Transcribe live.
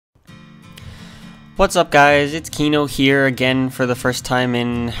What's up, guys? It's Kino here again for the first time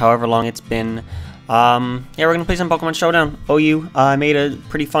in however long it's been. Yeah, we're gonna play some Pokemon Showdown. OU. I made a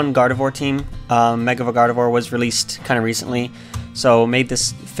pretty fun Gardevoir team. Mega Gardevoir was released kind of recently, so made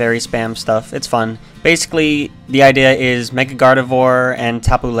this fairy spam stuff. It's fun. Basically, the idea is Mega Gardevoir and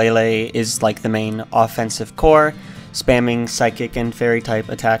Tapu Lele is like the main offensive core, spamming psychic and fairy type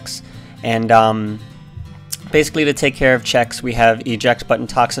attacks, and basically, to take care of checks, we have eject button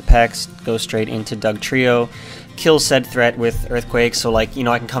Toxapex, go straight into Doug Trio, kill said threat with Earthquake, so like, you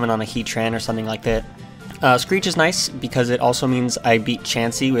know, I can come in on a Heatran or something like that. Screech is nice because it also means I beat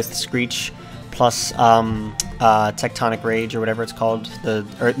Chansey with Screech plus Tectonic Rage or whatever it's called, the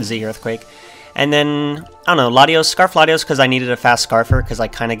Z Earthquake. And then, I don't know, Latios, Scarf Latios because I needed a fast Scarfer because I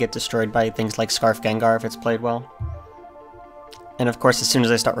kind of get destroyed by things like Scarf Gengar if it's played well. And of course, as soon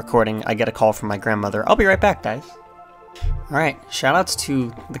as I start recording, I get a call from my grandmother. I'll be right back, guys. Alright, shoutouts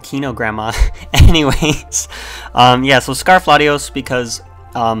to the Kino grandma. Anyways, yeah, so Scarf Latios because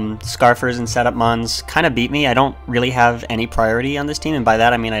Scarfers and Setup Mons kind of beat me. I don't really have any priority on this team, and by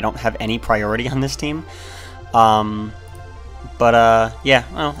that I mean I don't have any priority on this team. Yeah,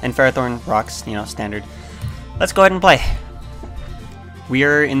 well, and Ferrothorn rocks, you know, standard. Let's go ahead and play. We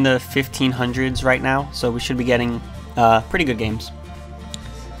are in the 1500s right now, so we should be getting pretty good games.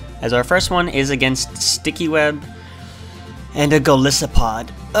 As our first one is against Sticky Web and a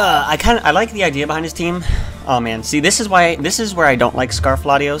Golisopod. I like the idea behind his team. Oh man, see, this is where I don't like Scarf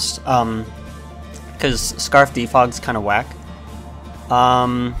Latios, because Scarf Defog's kind of whack.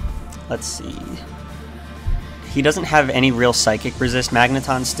 Let's see. He doesn't have any real psychic resist.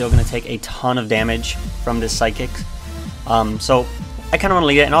 Magneton's still going to take a ton of damage from this psychic. So I kind of want to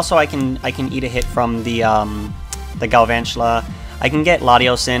lead it, and also I can eat a hit from the Galvantula. I can get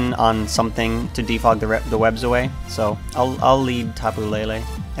Latios in on something to defog the webs away, so I'll lead Tapu Lele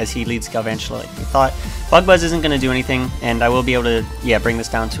as he leads Galvantula like we thought. Bug Buzz isn't going to do anything, and I will be able to, yeah, bring this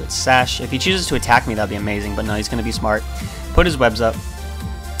down to its Sash. If he chooses to attack me, that'd be amazing, but no, he's going to be smart. Put his webs up.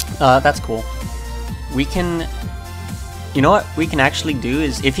 That's cool. We can, you know what we can actually do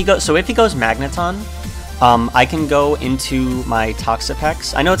is, if he goes Magneton, I can go into my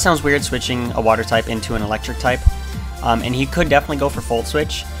Toxapex. I know it sounds weird switching a water type into an electric type, and he could definitely go for Volt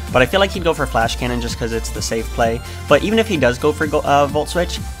Switch, but I feel like he'd go for Flash Cannon just because it's the safe play. But even if he does go for Volt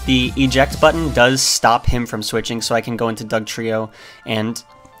Switch, the eject button does stop him from switching, so I can go into Doug Trio and,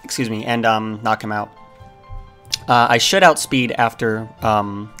 knock him out. I should outspeed after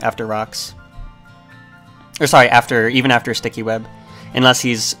rocks, or sorry, even after Sticky Web, unless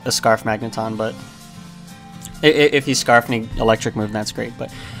he's a Scarf Magneton. But if he's Scarf and he electric move, that's great.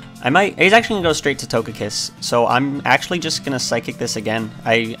 But he's actually gonna go straight to Togekiss, so I'm actually just gonna Psychic this again.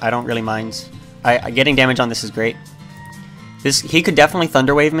 I don't really mind. Getting damage on this is great. He could definitely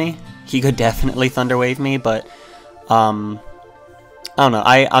Thunder Wave me. But I don't know.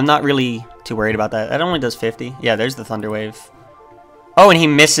 I'm not really too worried about that. That only does 50. Yeah, there's the Thunder Wave. Oh, and he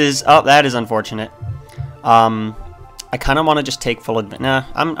misses. Oh, that is unfortunate. I kind of want to just take full advantage. Nah,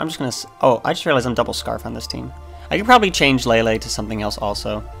 I'm just gonna. Oh, I just realized I'm double Scarf on this team. I could probably change Lele to something else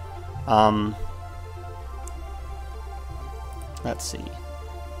also. Let's see.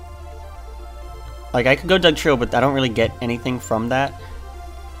 Like, I could go Doug Trio, but I don't really get anything from that.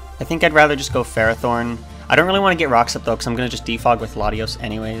 I think I'd rather just go Ferrothorn. I don't really want to get Rocks up though, because I'm gonna just defog with Latios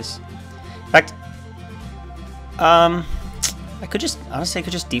anyways. In fact, I could just honestly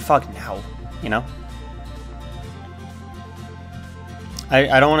defog now. You know.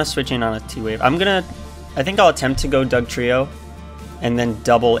 I don't want to switch in on a T-Wave. I think I'll attempt to go Doug Trio and then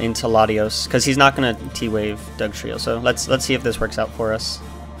double into Latios, because he's not going to T-Wave Doug Trio. So let's see if this works out for us.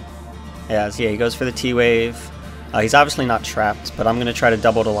 Yeah, he goes for the T-Wave. He's obviously not trapped, but I'm going to try to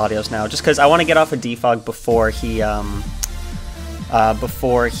double to Latios now, just because I want to get off a defog before he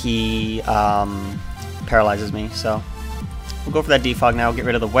paralyzes me. So we'll go for that defog now, get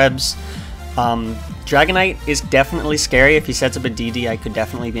rid of the webs. Dragonite is definitely scary. If he sets up a DD, I could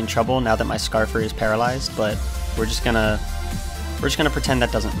definitely be in trouble now that my Scarfer is paralyzed, but we're just gonna pretend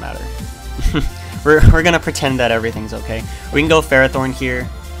that doesn't matter. we're gonna pretend that everything's okay. We can go Ferrothorn here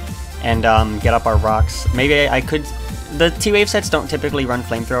and get up our rocks. Maybe I could. The T-Wave sets don't typically run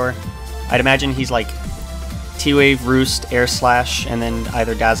Flamethrower. I'd imagine he's like T-Wave, Roost, Air Slash, and then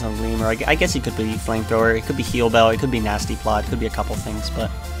either Dazzling Gleam, or I guess he could be Flamethrower. It could be Heal Bell. It could be Nasty Plot. It could be a couple things,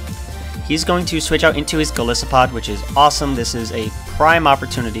 but. He's going to switch out into his Golisopod, which is awesome. This is a prime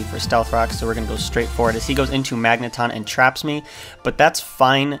opportunity for Stealth Rock, so we're going to go straight for it as he goes into Magneton and traps me. But that's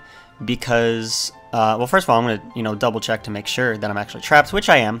fine because, well, first of all, I'm going to, you know, double check to make sure that I'm actually trapped, which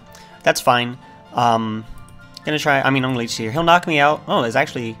I am. That's fine. Gonna try, I'm gonna Leech Seer. He'll knock me out. Oh, it's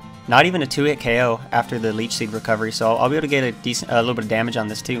actually not even a 2-hit KO after the Leech Seed recovery, so I'll be able to get a little bit of damage on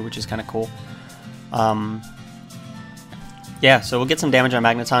this too, which is kind of cool. Yeah, so we'll get some damage on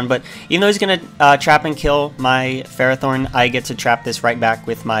Magneton, but even though he's going to trap and kill my Ferrothorn, I get to trap this right back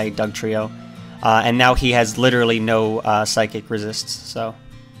with my Dugtrio. And now he has literally no Psychic resists, so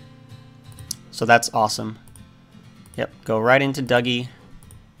that's awesome. Yep, go right into Dougie,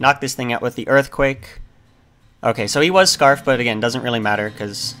 knock this thing out with the Earthquake. Okay, so he was Scarf, but again, doesn't really matter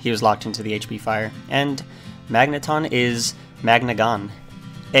because he was locked into the HP Fire. And Magneton is Magnagon.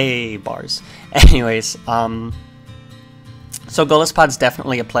 A bars. Anyways, so Golisopod's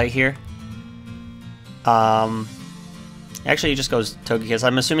definitely a play here. Actually, he just goes Togekiss.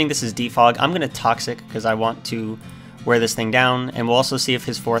 I'm assuming this is Defog. I'm going to Toxic because I want to wear this thing down, and we'll also see if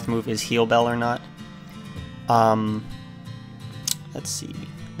his fourth move is Heal Bell or not. Let's see.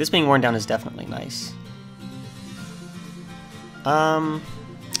 This being worn down is definitely nice. I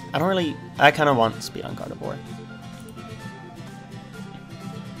kind of want Speed on Gardevoir.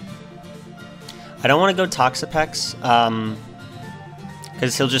 I don't want to go Toxapex,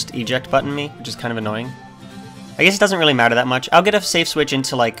 because he'll just eject button me, which is kind of annoying. I guess it doesn't really matter that much. I'll get a safe switch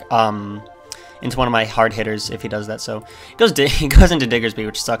into like into one of my hard hitters if he does that. So he goes into Diggersby,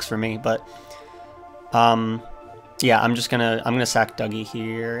 which sucks for me. But yeah, I'm gonna sack Dougie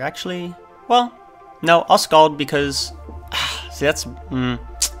here. Actually, well, no, I'll Scald because see that's I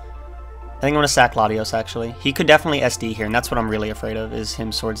think I'm gonna sack Latios. Actually, he could definitely SD here, and that's what I'm really afraid of is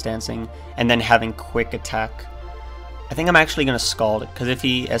him Swords Dancing and then having Quick Attack. I think I'm actually gonna Scald because if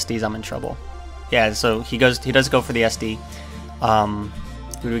he SDs, I'm in trouble. Yeah, so he does go for the SD.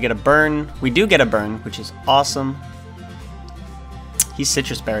 Do we get a burn? We do get a burn, which is awesome. He's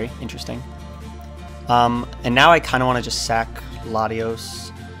Citrus Berry, interesting. And now I kind of want to just sack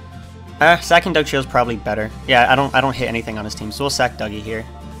Latios. Sacking Dugtrio is probably better. Yeah, I don't hit anything on his team, so we'll sack Dougie here.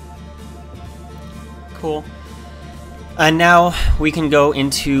 Cool. And now we can go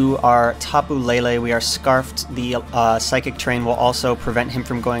into our Tapu Lele. We are Scarfed. The Psychic Terrain will also prevent him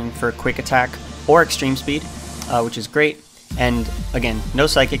from going for Quick Attack or Extreme Speed, which is great. And again, no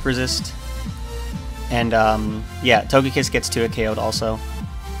Psychic resist. And yeah, Togekiss gets to a KO'd also.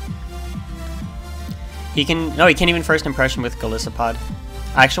 He can't even First Impression with Golisopod.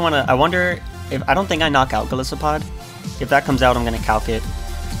 I wonder if, I don't think I knock out Golisopod. If that comes out, I'm gonna Calc it.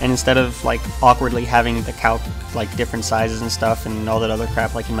 And instead of like awkwardly having the Calc like different sizes and stuff and all that other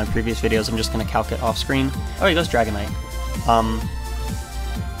crap like in my previous videos, I'm just gonna Calc it off screen. Oh, he goes Dragonite.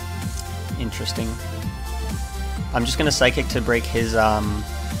 Interesting. I'm just gonna Psychic to break his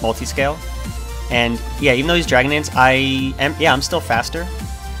multi-scale. And yeah, even though he's Dragon Dance, I'm still faster.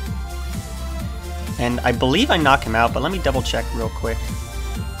 And I believe I knock him out, but let me double check real quick.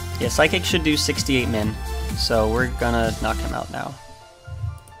 Yeah, Psychic should do 68 min, so we're gonna knock him out now.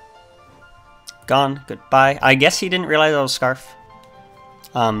 Gone, goodbye. I guess he didn't realize I was Scarf.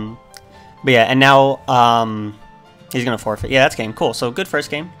 But yeah, and now he's gonna forfeit. Yeah, that's game. Cool, so good first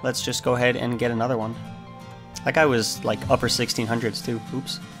game. Let's just go ahead and get another one. That guy was like upper 1600s too.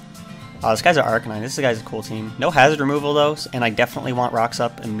 Oops. Oh, this guy's an Arcanine. This guy's a cool team. No hazard removal though, and I definitely want Rocks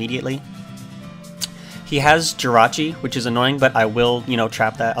up immediately. He has Jirachi, which is annoying, but I will,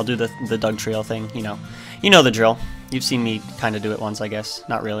 trap that. I'll do the Dugtrio thing, You know the drill. You've seen me kind of do it once, I guess.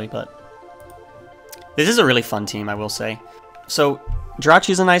 Not really, but this is a really fun team, I will say. So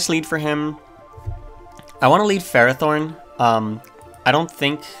Jirachi's a nice lead for him. I want to lead Ferrothorn. I don't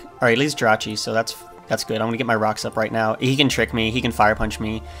think... Alright, he leads Jirachi, so that's good. I'm going to get my Rocks up right now. He can trick me. He can Fire Punch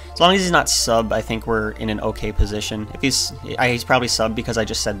me. As long as he's not sub, I think we're in an okay position. If he's probably sub because I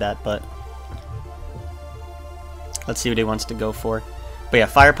just said that, but... Let's see what he wants to go for. But yeah,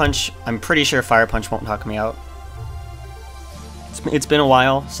 Fire Punch. I'm pretty sure Fire Punch won't knock me out. It's been a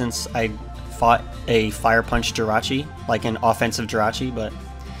while since I fought a Fire Punch Jirachi, like an offensive Jirachi, but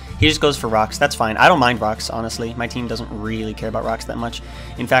he just goes for Rocks. That's fine. I don't mind Rocks, honestly. My team doesn't really care about Rocks that much.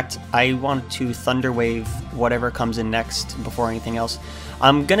 In fact, I want to Thunder Wave whatever comes in next before anything else.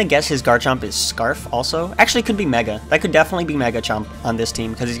 I'm going to guess his Garchomp is Scarf also. Actually, it could be Mega. That could definitely be Mega Chomp on this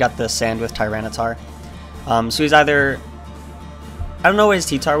team because he's got the Sand with Tyranitar. So he's either... I don't know what his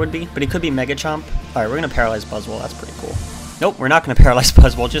T-Tar would be, but he could be Mega Chomp. Alright, we're going to Paralyze Buzzwole. That's pretty cool. Nope, we're not going to Paralyze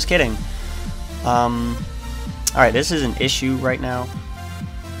Buzzwole. Just kidding. Alright, this is an issue right now.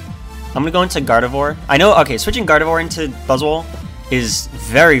 I'm going to go into Gardevoir. I know, okay, switching Gardevoir into Buzzwole is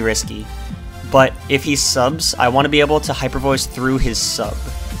very risky. But if he subs, I want to be able to Hyper Voice through his sub.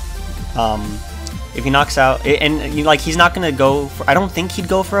 If he knocks out... And, he's not going to go for... I don't think he'd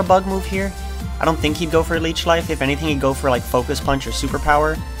go for a Bug move here. I don't think he'd go for Leech Life. If anything, he'd go for like Focus Punch or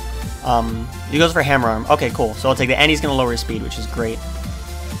Superpower. He goes for Hammer Arm. Okay, cool. So I'll take that. And he's going to lower his speed, which is great.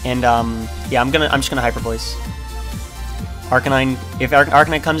 And yeah, I'm just gonna Hyper Voice. Arcanine, if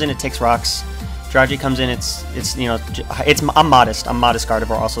Arcanine comes in, it takes rocks. Jirachi comes in, it's you know, I'm modest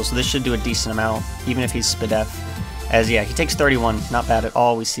Gardevoir also, so this should do a decent amount, even if he's Spadef. As yeah, he takes 31, not bad at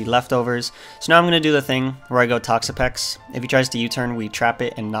all. We see leftovers. So now I'm gonna do the thing where I go Toxapex. If he tries to U-turn, we trap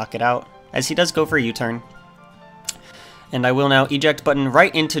it and knock it out. As he does go for a U-turn. And I will now eject button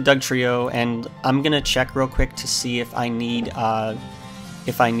right into Dugtrio, and I'm gonna check real quick to see if I need to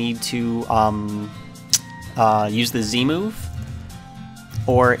use the Z move,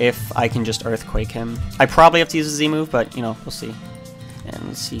 or if I can just Earthquake him. I probably have to use the Z move, but you know, we'll see. And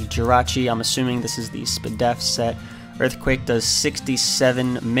let's see, Jirachi, I'm assuming this is the Spadef set. Earthquake does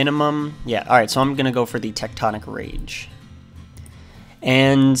 67 minimum. Yeah, alright, so I'm gonna go for the Tectonic Rage.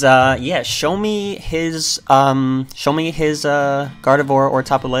 And yeah, show me his Gardevoir or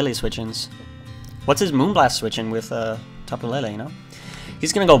Tapu Lele switch-ins. What's his Moonblast switch-in with Tapu Lele, you know?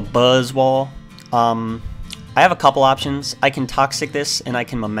 He's gonna go Buzzwole. I have a couple options. I can Toxic this and I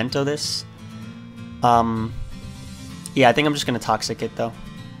can Memento this. Yeah, I think I'm just gonna Toxic it though.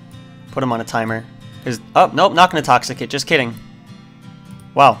 Put him on a timer. Oh, nope, not gonna Toxic it, just kidding.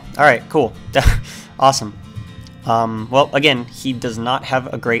 Wow, alright, cool. Awesome. Well, again, he does not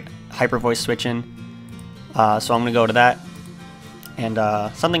have a great Hyper Voice switch-in, so I'm gonna go to that. And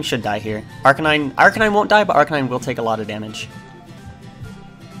something should die here. Arcanine won't die, but Arcanine will take a lot of damage.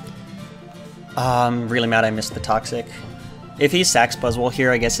 I'm really mad I missed the Toxic. If he sacks Buzzwole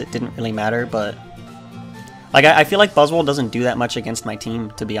here, I guess it didn't really matter, but like I feel like Buzzwole doesn't do that much against my team,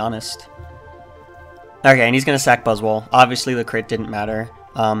 to be honest. Okay, and he's gonna sack Buzzwole. Obviously, the crit didn't matter.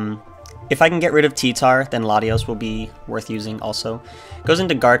 If I can get rid of T-Tar, then Latios will be worth using also. Goes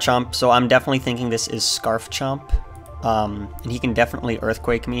into Garchomp, so I'm definitely thinking this is Scarf Chomp. And he can definitely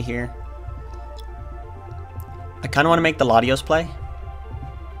Earthquake me here. I kind of want to make the Latios play.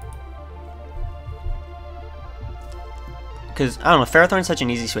 Because, I don't know, Ferrothorn's such an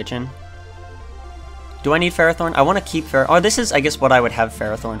easy switch-in. Do I need Ferrothorn? I want to keep Ferrothorn. Oh, this is, I guess, what I would have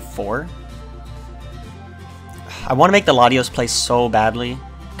Ferrothorn for. I want to make the Latios play so badly.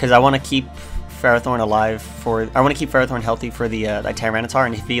 Because I want to keep Ferrothorn alive for. I want to keep Ferrothorn healthy for the Tyranitar,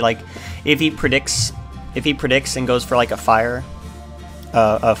 and if he predicts and goes for like a fire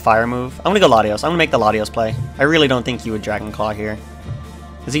move, I'm gonna go Latios. I'm gonna make the Latios play. I really don't think he would Dragon Claw here,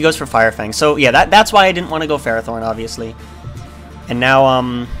 because he goes for Fire Fang. So yeah, that's why I didn't want to go Ferrothorn, obviously. And now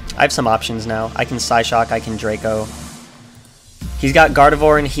I have some options now. I can Psyshock, I can Draco. He's got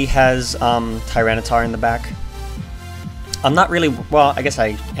Gardevoir and he has Tyranitar in the back. I'm not really, well, I guess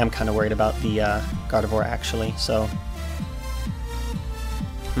I am kind of worried about the Gardevoir actually, so.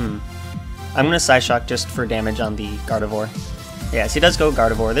 I'm going to Psyshock just for damage on the Gardevoir. Yeah, so he does go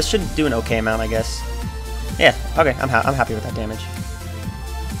Gardevoir. This should do an okay amount, I guess. Yeah, okay, I'm happy with that damage.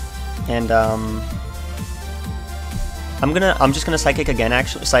 And I'm just gonna Psychic again,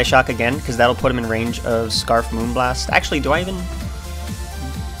 actually, Psyshock again, because that'll put him in range of Scarf Moonblast. Actually, do I even?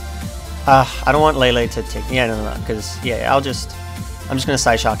 I don't want Lele to take. Yeah, no, because yeah, I'm just gonna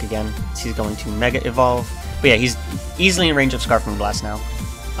Psyshock again. He's going to Mega Evolve. But yeah, he's easily in range of Scarf Moonblast now.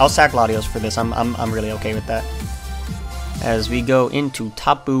 I'll sack Latios for this. I'm really okay with that. As we go into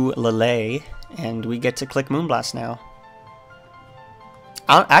Tapu Lele, and we get to click Moonblast now.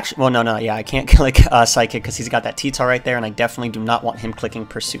 Actually, well, no, yeah, I can't click Psychic because he's got that T-Tar right there, and I definitely do not want him clicking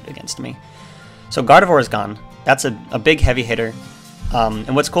Pursuit against me. So Gardevoir is gone. That's a big heavy hitter.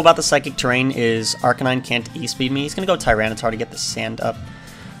 And what's cool about the Psychic terrain is Arcanine can't E-speed me. He's going to go Tyranitar to get the sand up.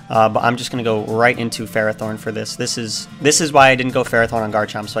 But I'm just going to go right into Ferrothorn for this. This is why I didn't go Ferrothorn on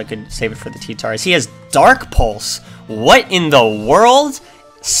Garchomp, so I could save it for the T-Tar. He has Dark Pulse. What in the world?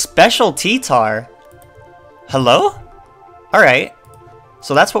 Special T-Tar. Hello? Alright.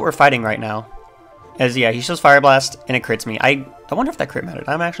 So that's what we're fighting right now. As, yeah, he shows Fire Blast, and it crits me. I wonder if that crit mattered.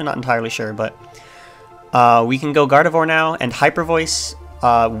 I'm actually not entirely sure, but we can go Gardevoir now, and Hyper Voice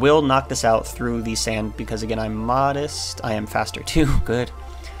will knock this out through the sand, because, again, I'm modest. I am faster, too. Good.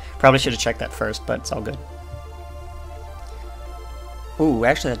 Probably should have checked that first, but it's all good. Ooh,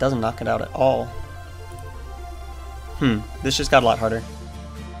 actually, that doesn't knock it out at all. This just got a lot harder.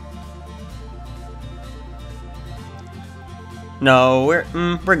 No,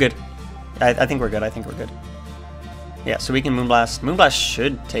 we're good. I think we're good. I think we're good. Yeah, so we can Moonblast. Moonblast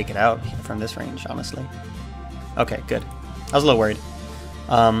should take it out from this range, honestly. Okay, good. I was a little worried.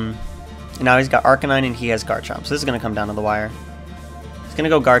 And now he's got Arcanine and he has Garchomp. So this is going to come down to the wire. He's going to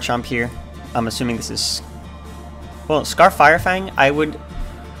go Garchomp here. I'm assuming this is... Well, Scarf Fire Fang, I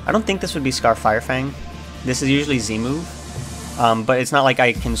don't think this would be Scarf Fire Fang. This is usually Z move. But it's not like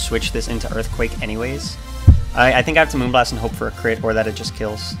I can switch this into Earthquake anyways. I think I have to Moonblast and hope for a crit or that it just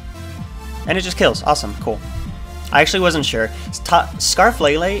kills. And it just kills. Awesome. Cool. I actually wasn't sure. Scarf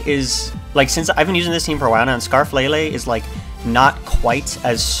Lele is, like, since I've been using this team for a while now, and Scarf Lele is, like, not quite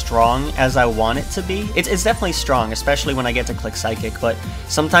as strong as I want it to be. It's definitely strong, especially when I get to click Psychic, but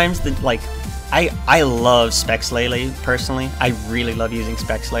sometimes, I love Specs Lele, personally. I really love using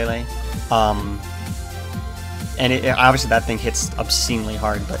Specs Lele. And obviously that thing hits obscenely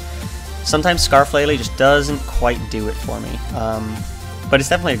hard, but sometimes Scarf Lele just doesn't quite do it for me. But it's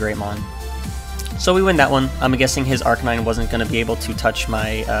definitely a great mon. So we win that one. I'm guessing his Arcanine wasn't going to be able to touch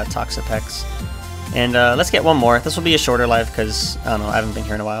my Toxapex. And let's get one more. This will be a shorter live because, I don't know, I haven't been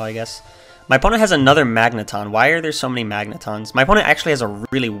here in a while, I guess. My opponent has another Magneton. Why are there so many Magnetons? My opponent actually has a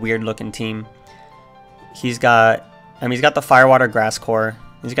really weird looking team. He's got the Firewater Grass Core.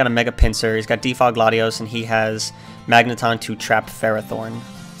 He's got a Mega Pinsir. He's got Defog Latios, and he has Magneton to trap Ferrothorn.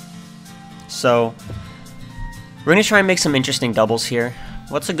 So we're going to try and make some interesting doubles here.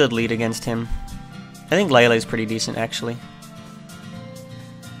 What's a good lead against him? I think Lele is pretty decent, actually.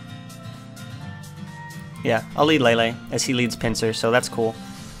 Yeah, I'll lead Lele as he leads Pinsir, so that's cool.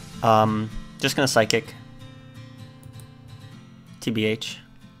 Just gonna Psychic. TBH.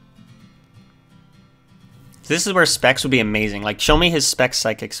 So this is where Specs would be amazing. Like, show me his Specs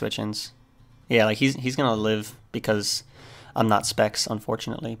Psychic switch-ins. Yeah, like, he's gonna live because I'm not Specs,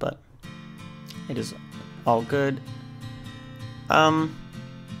 unfortunately, but it is all good.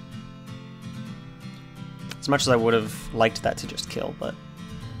 As much as I would have liked that to just kill, but...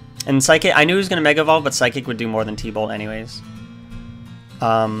 And Psychic, I knew he was going to Mega Evolve, but Psychic would do more than T-Bolt anyways.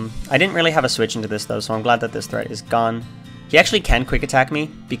 I didn't really have a switch into this though, so I'm glad that this threat is gone. He actually can Quick Attack me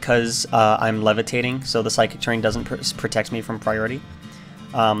because I'm Levitating, so the Psychic Terrain doesn't protect me from priority.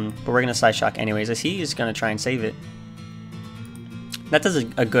 But we're going to Psy Shock anyways, as he is going to try and save it. That does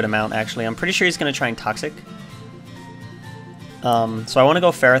a good amount, actually. I'm pretty sure he's going to try and Toxic. So I want to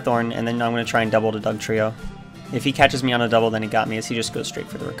go Ferrothorn, and then I'm going to try and double to Dugtrio. If he catches me on a double, then he got me, as he just goes straight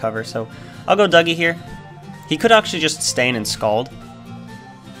for the recover. So I'll go Dougie here. He could actually just stay in and Scald.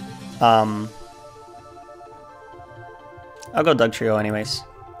 I'll go Dugtrio anyways.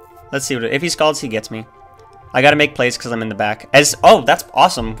 Let's see if he Scalds, he gets me. I gotta make plays because I'm in the back. Oh, that's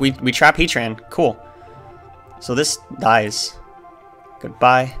awesome. We trap Heatran. Cool. So this dies.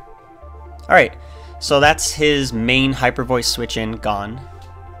 Goodbye. Alright. So that's his main Hyper Voice switch in gone.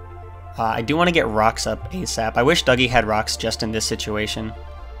 I do want to get Rocks up ASAP. I wish Dougie had Rocks just in this situation.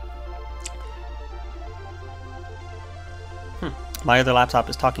 My other laptop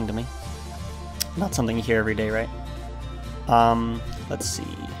is talking to me. Not something you hear every day, right? Let's see.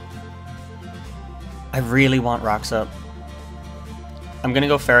 I really want Rocks up. I'm gonna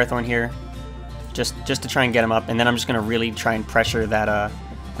go Ferrothorn here, just to try and get him up, and then I'm just gonna really try and pressure that. I'm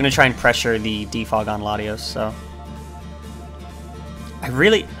gonna try and pressure the Defog on Latios. So I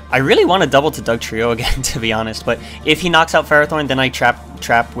really want to double to Dugtrio again, to be honest. But if he knocks out Ferrothorn, then I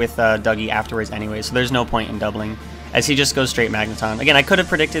trap with Dougie afterwards anyway. So there's no point in doubling, as he just goes straight Magneton. Again, I could have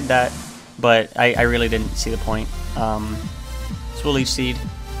predicted that, but I really didn't see the point. So we'll Leech Seed.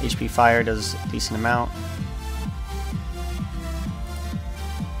 HP Fire does a decent amount.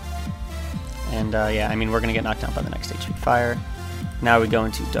 And yeah, I mean, we're going to get knocked down by the next HP Fire. Now we go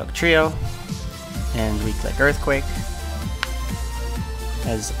into Dugtrio, and we click Earthquake.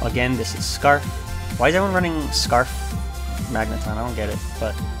 As, again, this is Scarf. Why is everyone running Scarf Magneton? I don't get it,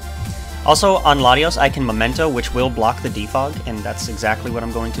 but... Also, on Latios, I can Memento, which will block the Defog, and that's exactly what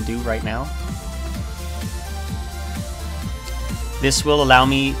I'm going to do right now. This will allow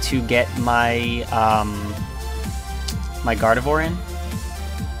me to get my my Gardevoir in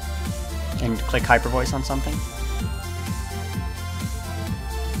and click Hyper Voice on something.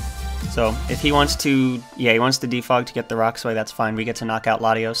 So if he wants to, yeah, he wants to Defog to get the Rocks away, that's fine. We get to knock out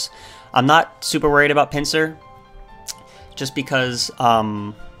Latios. I'm not super worried about Pinsir, just because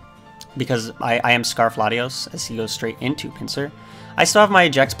I am Scarf Latios as he goes straight into Pinsir. I still have my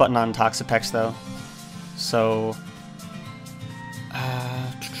eject button on Toxapex though, so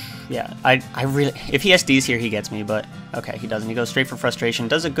yeah, I really, if he SDs here, he gets me, but okay, he doesn't. He goes straight for Frustration,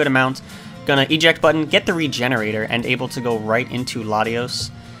 does a good amount. Gonna eject button, get the Regenerator, and able to go right into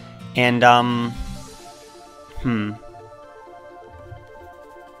Latios. And, I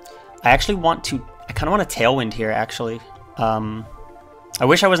actually want to, I kind of want a Tailwind here, actually. I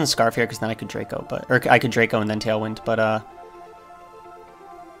wish I wasn't Scarf here, because then I could Draco, but, or I could Draco and then Tailwind, but,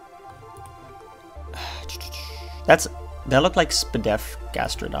 that looked like Spadef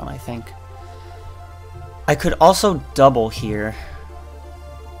Gastrodon, I think. I could also double here.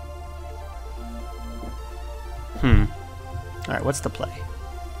 Alright, what's the play?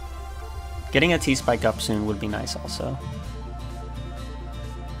 Getting a T-Spike up soon would be nice also.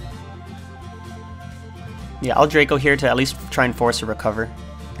 Yeah, I'll Draco here to at least try and force a recover.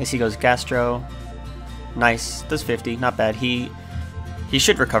 As he goes Gastro. Nice. Does 50. Not bad. He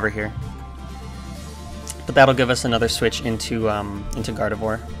should recover here. But that'll give us another switch into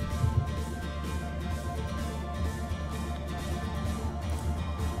Gardevoir.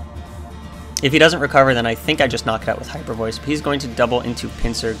 If he doesn't recover, then I think I just knock it out with Hyper Voice. But he's going to double into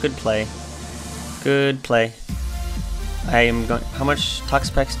Pinsir. Good play. Good play. I am going. How much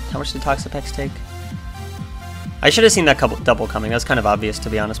Toxapex? How much did Toxapex take? I should have seen that double coming. That's kind of obvious, to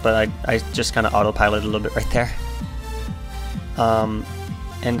be honest, but I just kind of autopiloted a little bit right there.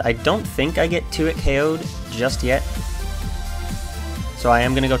 And I don't think I get 2-hit KO'd just yet. So I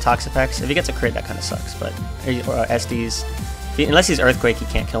am going to go Toxapex. If he gets a crit, that kind of sucks, but... Or SDs. Unless he's Earthquake, he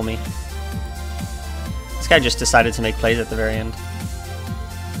can't kill me. This guy just decided to make plays at the very end.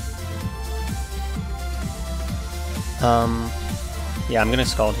 Yeah, I'm going to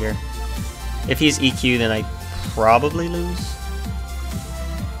Scald here. If he's EQ, then I probably lose.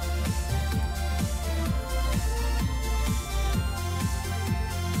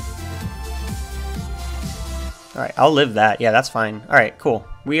 Alright, I'll live that. Yeah, that's fine. Alright, cool.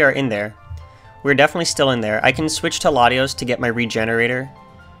 We are in there. We're definitely still in there. I can switch to Latios to get my Regenerator.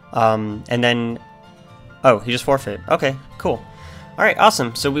 And then... Oh, he just forfeit. Okay, cool. Alright,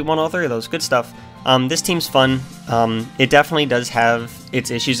 awesome. So we won all 3 of those. Good stuff. This team's fun. It definitely does have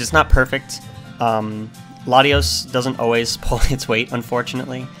its issues. It's not perfect. Latios doesn't always pull its weight,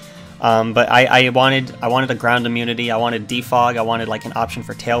 unfortunately. But I wanted a ground immunity. I wanted defog. I wanted like an option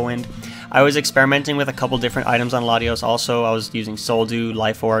for Tailwind. I was experimenting with a couple different items on Latios. Also, I was using Soul Dew,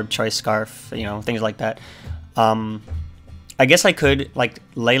 Life Orb, Choice Scarf, you know, things like that. I guess I could, like,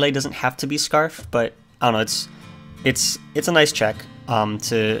 Lele doesn't have to be Scarf, but I don't know. It's a nice check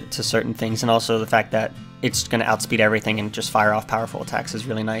to certain things, and also the fact that it's gonna outspeed everything and just fire off powerful attacks is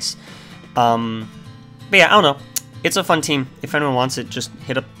really nice. But yeah, I don't know. It's a fun team. If anyone wants it, just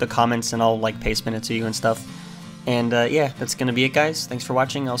hit up the comments and I'll like paste it to you and stuff. And yeah, that's gonna be it, guys. Thanks for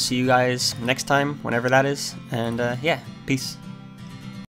watching. I'll see you guys next time, whenever that is. And yeah, peace.